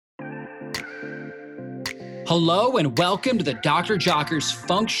Hello and welcome to the Dr. Jocker's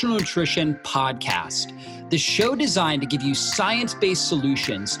Functional Nutrition Podcast, the show designed to give you science-based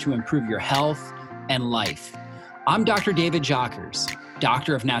solutions to improve your health and life. I'm Dr. David Jockers,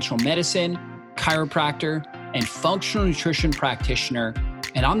 Doctor of Natural Medicine, chiropractor, and functional nutrition practitioner,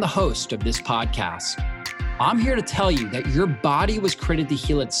 and I'm the host of this podcast. I'm here to tell you that your body was created to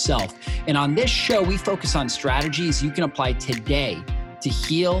heal itself, and on this show, we focus on strategies you can apply today to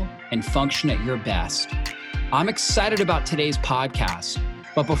heal and function at your best. I'm excited about today's podcast,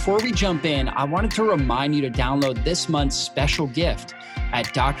 but before we jump in, I wanted to remind you to download this month's special gift at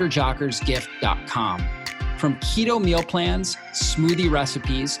drjockersgift.com. From keto meal plans, smoothie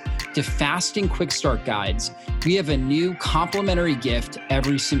recipes, to fasting quick start guides, we have a new complimentary gift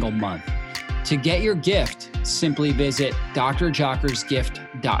every single month. To get your gift, simply visit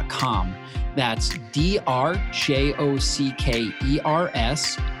drjockersgift.com. That's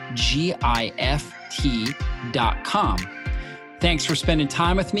drjockersgift.com. Thanks for spending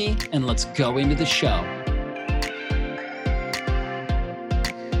time with me, and let's go into the show.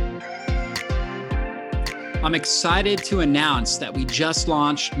 I'm excited to announce that we just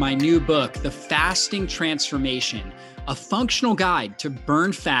launched my new book, The Fasting Transformation, a functional guide to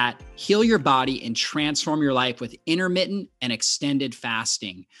burn fat, heal your body, and transform your life with intermittent and extended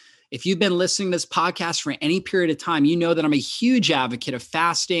fasting. If you've been listening to this podcast for any period of time, you know that I'm a huge advocate of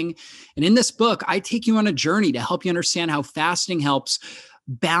fasting. And in this book, I take you on a journey to help you understand how fasting helps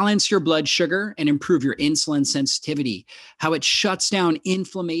balance your blood sugar and improve your insulin sensitivity, how it shuts down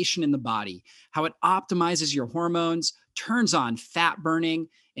inflammation in the body, how it optimizes your hormones, turns on fat burning,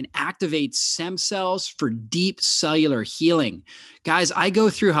 and activates stem cells for deep cellular healing. Guys, I go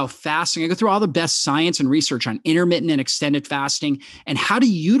through all the best science and research on intermittent and extended fasting and how to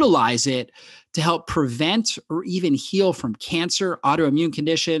utilize it to help prevent or even heal from cancer, autoimmune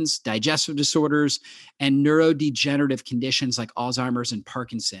conditions, digestive disorders, and neurodegenerative conditions like Alzheimer's and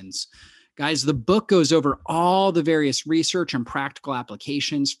Parkinson's. Guys, the book goes over all the various research and practical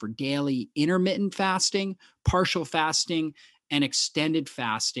applications for daily intermittent fasting, partial fasting, and extended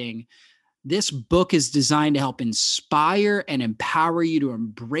fasting. This book is designed to help inspire and empower you to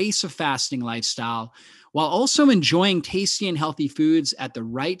embrace a fasting lifestyle while also enjoying tasty and healthy foods at the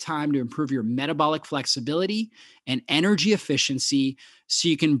right time to improve your metabolic flexibility and energy efficiency so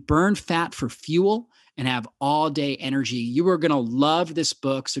you can burn fat for fuel and have all-day energy. You are going to love this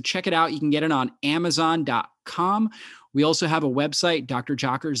book, so check it out. You can get it on Amazon.com. We also have a website,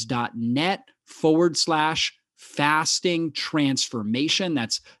 drjockers.net/fasting transformation.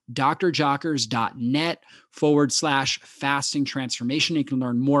 That's drjockers.net/fasting transformation. You can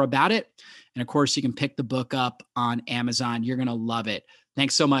learn more about it. And of course, you can pick the book up on Amazon. You're going to love it.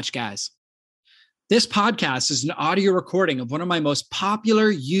 Thanks so much, guys. This podcast is an audio recording of one of my most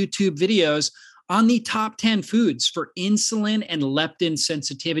popular YouTube videos on the top 10 foods for insulin and leptin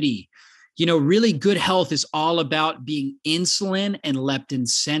sensitivity. You know, really good health is all about being insulin and leptin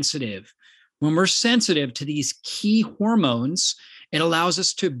sensitive. When we're sensitive to these key hormones, it allows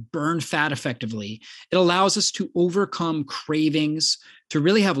us to burn fat effectively. It allows us to overcome cravings, to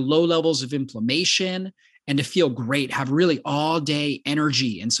really have low levels of inflammation, and to feel great, have really all-day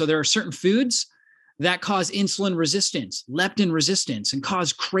energy. And so there are certain foods that cause insulin resistance, leptin resistance, and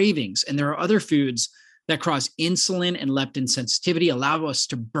cause cravings. And there are other foods that cause insulin and leptin sensitivity, allow us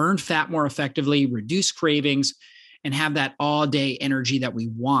to burn fat more effectively, reduce cravings, and have that all-day energy that we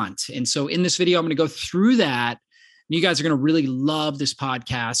want. And so in this video, I'm going to go through that. And you guys are going to really love this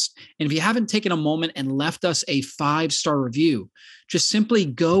podcast. And if you haven't taken a moment and left us a 5-star review, just simply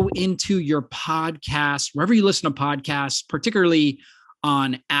go into your podcast, wherever you listen to podcasts, particularly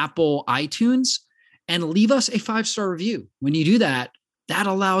on Apple iTunes, and leave us a 5-star review. When you do that, that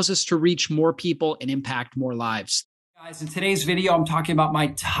allows us to reach more people and impact more lives. Guys, in today's video, I'm talking about my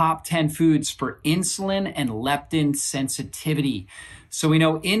top 10 foods for insulin and leptin sensitivity. So we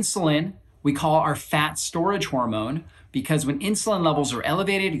know insulin, we call our fat storage hormone because when insulin levels are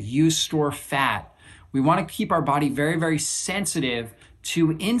elevated, you store fat. We want to keep our body very, very sensitive to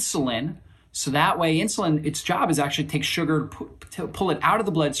insulin. So that way insulin, its job is actually to take sugar, to pull it out of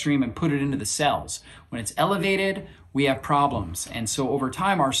the bloodstream and put it into the cells. When it's elevated, we have problems. And so over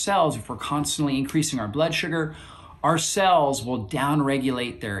time, our cells, if we're constantly increasing our blood sugar, our cells will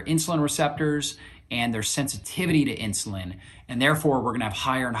downregulate their insulin receptors and their sensitivity to insulin. And therefore, we're gonna have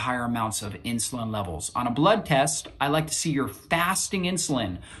higher and higher amounts of insulin levels. On a blood test, I like to see your fasting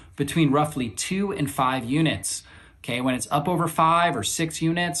insulin between roughly 2 and 5 units. Okay, when it's up over 5 or 6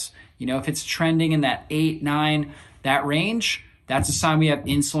 units, you know, if it's trending in that 8, 9, that range, that's a sign we have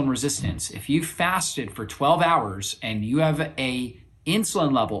insulin resistance. If you fasted for 12 hours and you have a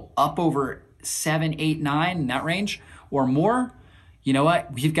insulin level up over 7, 8, 9, in that range or more, you know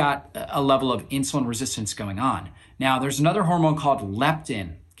what? We've got a level of insulin resistance going on. Now, there's another hormone called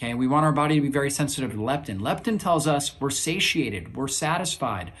leptin. Okay, we want our body to be very sensitive to leptin. Leptin tells us we're satiated, we're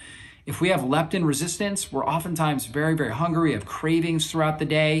satisfied. If we have leptin resistance, we're oftentimes very, very hungry, we have cravings throughout the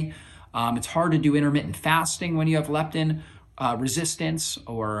day. It's hard to do intermittent fasting when you have leptin resistance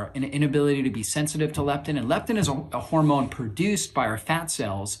or an inability to be sensitive to leptin. And leptin is a hormone produced by our fat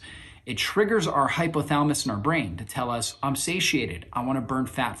cells. It triggers our hypothalamus in our brain to tell us, I'm satiated, I want to burn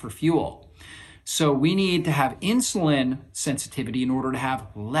fat for fuel. So we need to have insulin sensitivity in order to have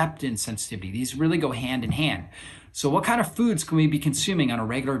leptin sensitivity. These really go hand in hand. So what kind of foods can we be consuming on a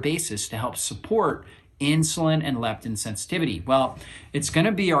regular basis to help support insulin and leptin sensitivity? Well, it's going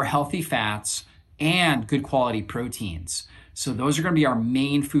to be our healthy fats and good quality proteins. So those are going to be our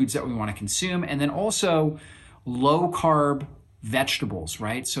main foods that we want to consume. And then also low carb vegetables,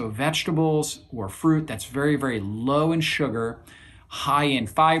 right? So vegetables or fruit that's very, very low in sugar, high in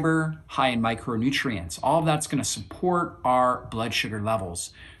fiber, high in micronutrients. All of that's going to support our blood sugar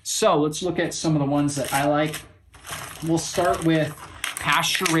levels. So let's look at some of the ones that I like. We'll start with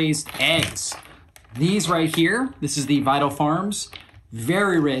pasture-raised eggs. These right here, this is the Vital Farms,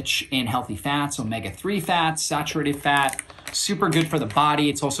 very rich in healthy fats, omega-3 fats, saturated fat, super good for the body.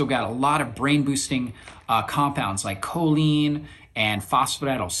 It's also got a lot of brain-boosting compounds like choline and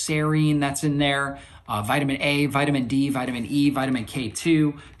phosphatidylserine that's in there. Vitamin A, vitamin D, vitamin E, vitamin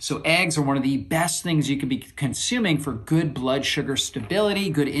K2. So eggs are one of the best things you could be consuming for good blood sugar stability,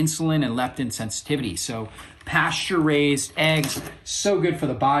 good insulin and leptin sensitivity. So pasture-raised eggs, so good for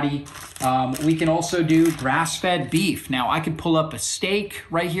the body. We can also do grass-fed beef. Now I could pull up a steak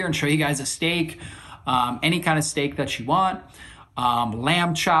right here and show you guys a steak, any kind of steak that you want.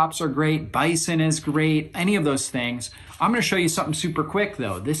 Lamb chops are great, bison is great, any of those things. I'm going to show you something super quick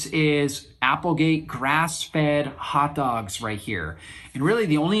though. This is Applegate grass-fed hot dogs right here. And really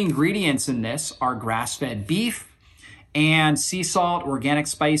the only ingredients in this are grass-fed beef and sea salt, organic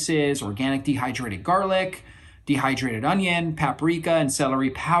spices, organic dehydrated garlic, dehydrated onion, paprika, and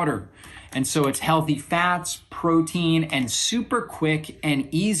celery powder. And so it's healthy fats, protein, and super quick and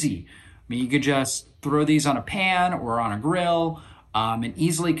easy. I mean, you could just throw these on a pan or on a grill and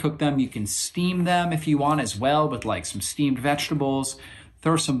easily cook them. You can steam them if you want as well with like some steamed vegetables.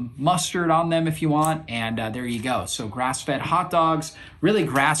 Throw some mustard on them if you want, and there you go. So grass-fed hot dogs, really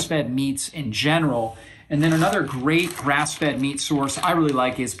grass-fed meats in general. And then another great grass-fed meat source I really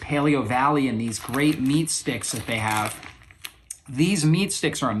like is Paleo Valley and these great meat sticks that they have. These meat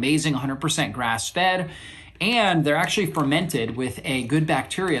sticks are amazing, 100% grass-fed, and they're actually fermented with a good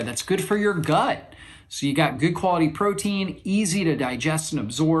bacteria that's good for your gut. So you got good quality protein, easy to digest and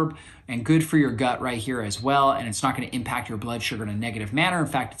absorb, and good for your gut right here as well. And it's not going to impact your blood sugar in a negative manner. In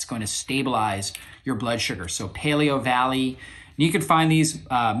fact, it's going to stabilize your blood sugar. So Paleo Valley. You can find these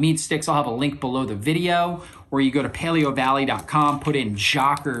meat sticks. I'll have a link below the video, or you go to paleovalley.com, put in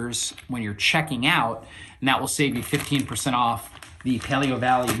Jockers when you're checking out, and that will save you 15% off the Paleo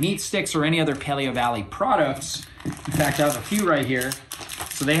Valley meat sticks or any other Paleo Valley products. In fact, I have a few right here.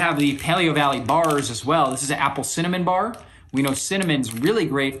 So they have the Paleo Valley bars as well. This is an apple cinnamon bar. We know cinnamon's really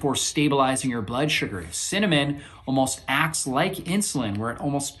great for stabilizing your blood sugar. Cinnamon almost acts like insulin, where it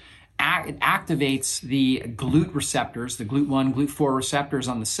activates the GLUT receptors, the GLUT1, GLUT4 receptors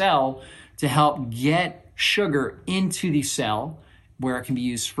on the cell to help get sugar into the cell where it can be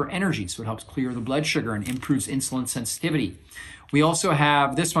used for energy. So it helps clear the blood sugar and improves insulin sensitivity. We also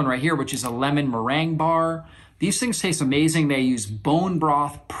have this one right here, which is a lemon meringue bar. These things taste amazing. They use bone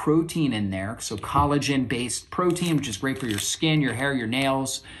broth protein in there, so collagen-based protein, which is great for your skin, your hair, your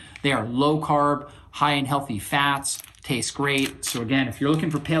nails. They are low carb, high in healthy fats, taste great. So again, if you're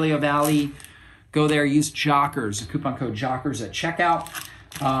looking for Paleo Valley, go there, use Jockers, the coupon code Jockers at checkout.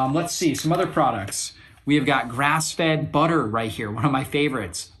 Let's see, some other products. We have got grass-fed butter right here, one of my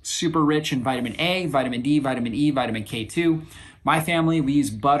favorites. Super rich in vitamin A, vitamin D, vitamin E, vitamin K2. My family, we use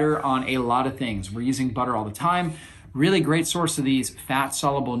butter on a lot of things. We're using butter all the time. Really great source of these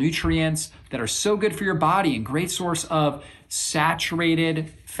fat-soluble nutrients that are so good for your body, and great source of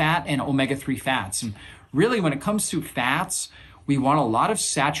saturated fat and omega-3 fats. And really, when it comes to fats, we want a lot of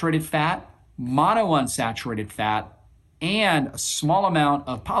saturated fat, monounsaturated fat, and a small amount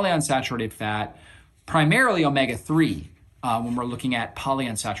of polyunsaturated fat, primarily omega-3. When we're looking at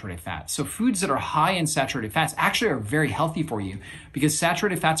polyunsaturated fat. So foods that are high in saturated fats actually are very healthy for you because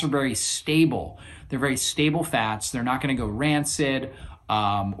saturated fats are very stable. They're very stable fats. They're not going to go rancid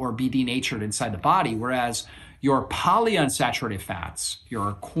or be denatured inside the body, whereas your polyunsaturated fats,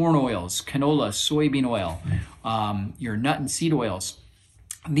 your corn oils, canola, soybean oil, your nut and seed oils,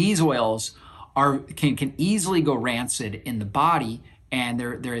 these oils can easily go rancid in the body, and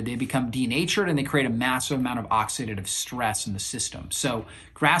they become denatured, and they create a massive amount of oxidative stress in the system. So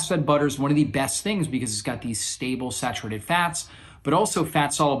grass-fed butter is one of the best things because it's got these stable saturated fats, but also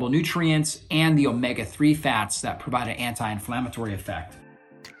fat-soluble nutrients and the omega-3 fats that provide an anti-inflammatory effect.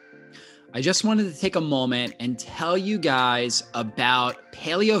 I just wanted to take a moment and tell you guys about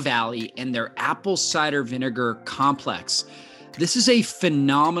Paleo Valley and their apple cider vinegar complex. This is a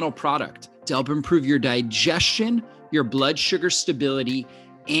phenomenal product to help improve your digestion, your blood sugar stability,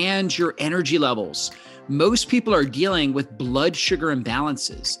 and your energy levels. Most people are dealing with blood sugar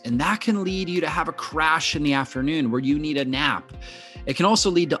imbalances, and that can lead you to have a crash in the afternoon where you need a nap. It can also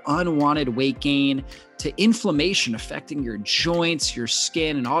lead to unwanted weight gain, to inflammation affecting your joints, your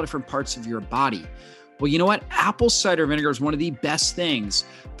skin, and all different parts of your body. Well, you know what? Apple cider vinegar is one of the best things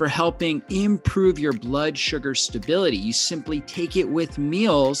for helping improve your blood sugar stability. You simply take it with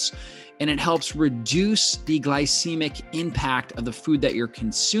meals, and it helps reduce the glycemic impact of the food that you're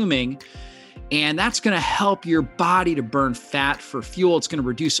consuming. And that's going to help your body to burn fat for fuel. It's going to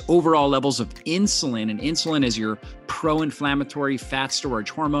reduce overall levels of insulin. And insulin is your pro-inflammatory fat storage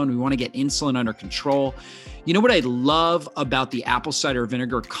hormone. We want to get insulin under control. You know what I love about the apple cider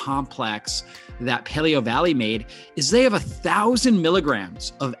vinegar complex that Paleo Valley made is they have 1,000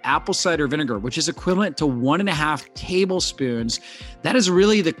 milligrams of apple cider vinegar, which is equivalent to 1.5 tablespoons. That is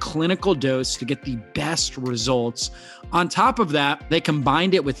really the clinical dose to get the best results. On top of that, they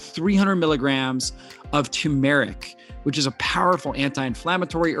combined it with 300 milligrams of turmeric, which is a powerful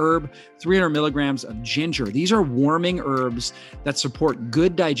anti-inflammatory herb, 300 milligrams of ginger. These are warming herbs that support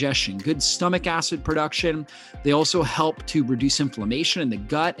good digestion, good stomach acid production. They also help to reduce inflammation in the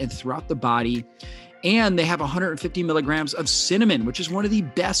gut and throughout the body. And they have 150 milligrams of cinnamon, which is one of the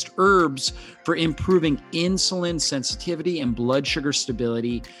best herbs for improving insulin sensitivity and blood sugar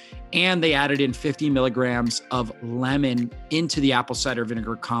stability. And they added in 50 milligrams of lemon into the apple cider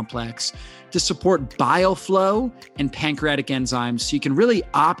vinegar complex to support bile flow and pancreatic enzymes, so you can really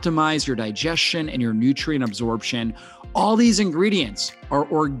optimize your digestion and your nutrient absorption. All these ingredients are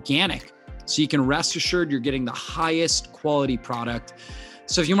organic, so you can rest assured you're getting the highest quality product.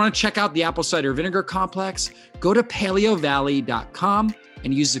 So if you want to check out the apple cider vinegar complex, go to paleovalley.com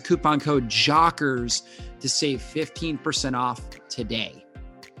and use the coupon code JOCKERS to save 15% off today.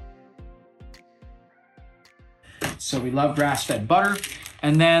 So we love grass-fed butter.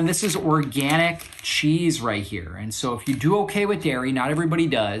 And then this is organic cheese right here. And so if you do okay with dairy, not everybody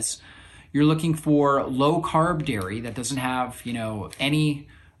does, you're looking for low-carb dairy that doesn't have, any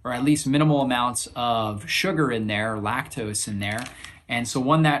or at least minimal amounts of sugar in there, lactose in there. And so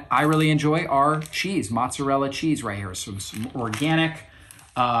one that I really enjoy are cheese, mozzarella cheese right here. So some organic,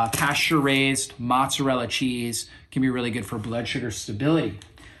 pasture-raised mozzarella cheese can be really good for blood sugar stability.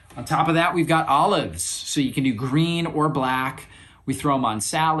 On top of that, we've got olives. So you can do green or black. We throw them on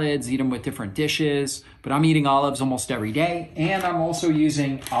salads, eat them with different dishes, but I'm eating olives almost every day. And I'm also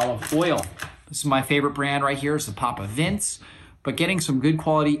using olive oil. This is my favorite brand right here, is the Papa Vince. But getting some good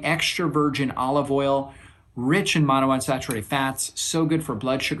quality extra virgin olive oil, rich in monounsaturated fats, so good for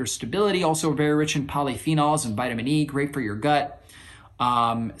blood sugar stability, also very rich in polyphenols and vitamin E, great for your gut.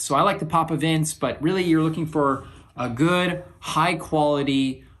 So I like the Papa Vince, but really you're looking for a good, high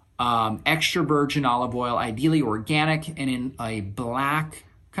quality, extra virgin olive oil, ideally organic and in a black,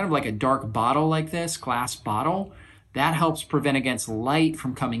 kind of like a dark bottle like this, glass bottle. That helps prevent against light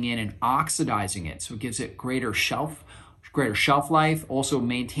from coming in and oxidizing it. So it gives it greater shelf life, also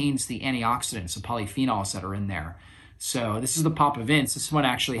maintains the antioxidants, the polyphenols that are in there. So this is the Papa Vince. This one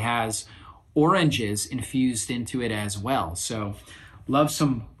actually has oranges infused into it as well. So love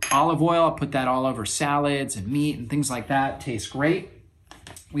some olive oil. I'll put that all over salads and meat and things like that. Tastes great.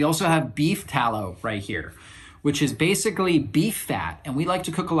 We also have beef tallow right here, which is basically beef fat. And we like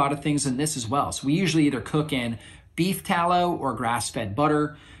to cook a lot of things in this as well. So we usually either cook in beef tallow or grass-fed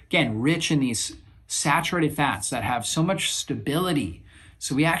butter. Again, rich in these saturated fats that have so much stability.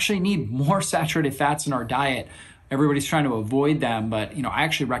 So we actually need more saturated fats in our diet. Everybody's trying to avoid them, but I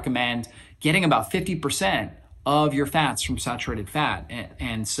actually recommend getting about 50% of your fats from saturated fat.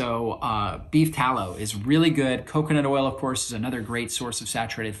 And so beef tallow is really good. Coconut oil, of course, is another great source of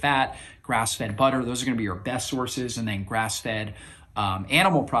saturated fat. Grass-fed butter, those are going to be your best sources. And then grass-fed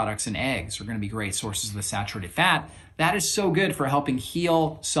animal products and eggs are going to be great sources of the saturated fat. That is so good for helping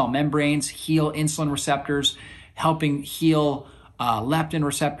heal cell membranes, heal insulin receptors, helping heal leptin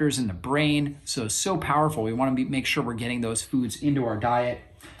receptors in the brain. So powerful. We want to make sure we're getting those foods into our diet.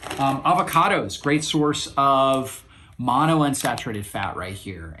 Avocados, great source of monounsaturated fat right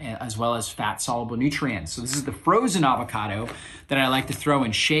here, as well as fat-soluble nutrients. So this is the frozen avocado that I like to throw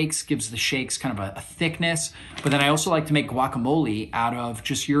in shakes, gives the shakes kind of a thickness. But then I also like to make guacamole out of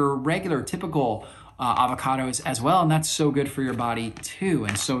just your regular, typical avocados as well. And that's so good for your body too.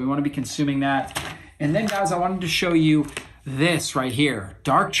 And so we want to be consuming that. And then guys, I wanted to show you this right here,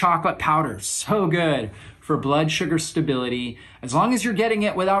 dark chocolate powder. So good for blood sugar stability, as long as you're getting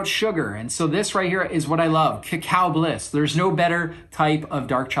it without sugar. And so this right here is what I love, Cacao Bliss. There's no better type of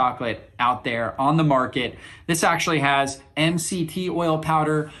dark chocolate out there on the market. This actually has MCT oil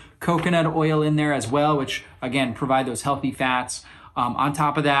powder, coconut oil in there as well, which again, provide those healthy fats. On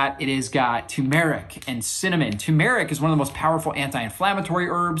top of that, it has got turmeric and cinnamon. Turmeric is one of the most powerful anti-inflammatory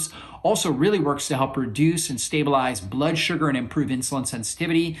herbs. Also really works to help reduce and stabilize blood sugar and improve insulin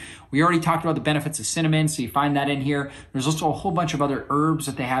sensitivity. We already talked about the benefits of cinnamon, so you find that in here. There's also a whole bunch of other herbs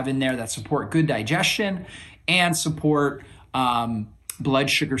that they have in there that support good digestion and support blood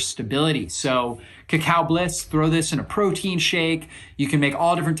sugar stability. So Cacao Bliss, throw this in a protein shake. You can make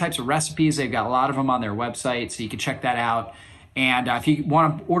all different types of recipes. They've got a lot of them on their website, so you can check that out. And if you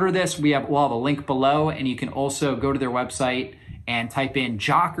want to order this, we'll have a link below, and you can also go to their website and type in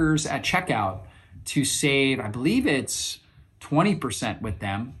Jockers at checkout to save, I believe it's 20% with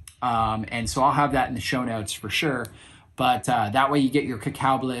them. And so I'll have that in the show notes for sure. But that way you get your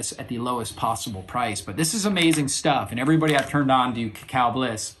Cacao Bliss at the lowest possible price. But this is amazing stuff, and everybody I've turned on to Cacao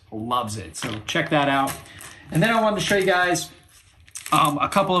Bliss loves it. So check that out. And then I wanted to show you guys a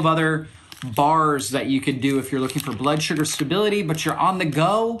couple of other bars that you could do if you're looking for blood sugar stability, but you're on the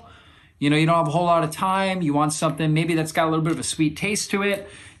go. You know, you don't have a whole lot of time. You want something maybe that's got a little bit of a sweet taste to it.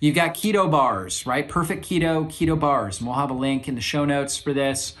 You've got keto bars, right? Perfect keto bars. And we'll have a link in the show notes for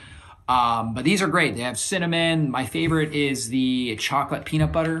this. But these are great. They have cinnamon. My favorite is the chocolate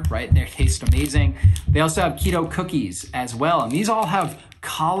peanut butter, right? They taste amazing. They also have keto cookies as well. And these all have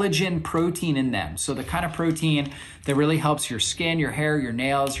collagen protein in them. So the kind of protein that really helps your skin, your hair, your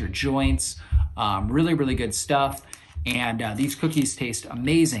nails, your joints. Really, really good stuff. And these cookies taste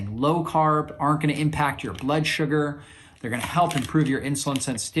amazing. Low carb, aren't going to impact your blood sugar. They're going to help improve your insulin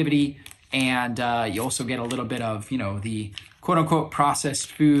sensitivity. And you also get a little bit of, the quote unquote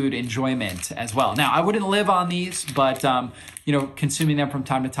processed food enjoyment as well. Now, I wouldn't live on these, but, consuming them from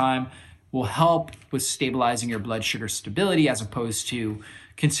time to time will help with stabilizing your blood sugar stability as opposed to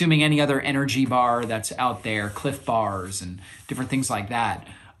consuming any other energy bar that's out there, Cliff bars and different things like that.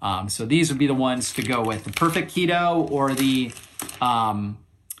 So these would be the ones to go with. The Perfect Keto or the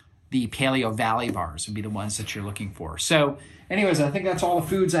Paleo Valley bars would be the ones that you're looking for. So anyways, I think that's all the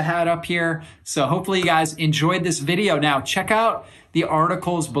foods I had up here. So hopefully you guys enjoyed this video. Now check out the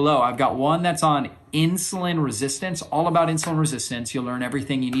articles below. I've got one that's on insulin resistance, all about insulin resistance. You'll learn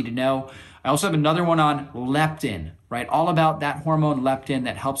everything you need to know. I also have another one on leptin, right? All about that hormone leptin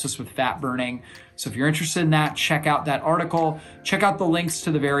that helps us with fat burning. So if you're interested in that, check out that article. Check out the links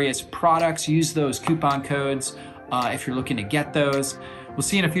to the various products. Use those coupon codes if you're looking to get those. We'll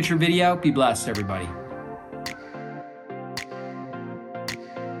see you in a future video. Be blessed, everybody.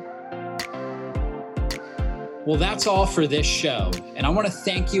 Well, that's all for this show. And I want to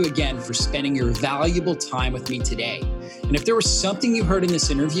thank you again for spending your valuable time with me today. And if there was something you heard in this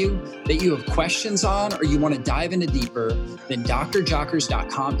interview that you have questions on or you want to dive into deeper, then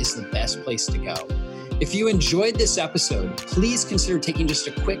drjockers.com is the best place to go. If you enjoyed this episode, please consider taking just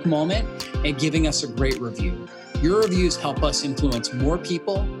a quick moment and giving us a great review. Your reviews help us influence more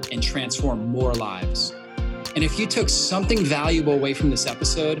people and transform more lives. And if you took something valuable away from this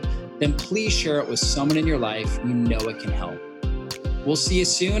episode, then please share it with someone in your life you know it can help. We'll see you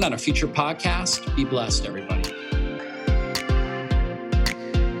soon on a future podcast. Be blessed, everybody.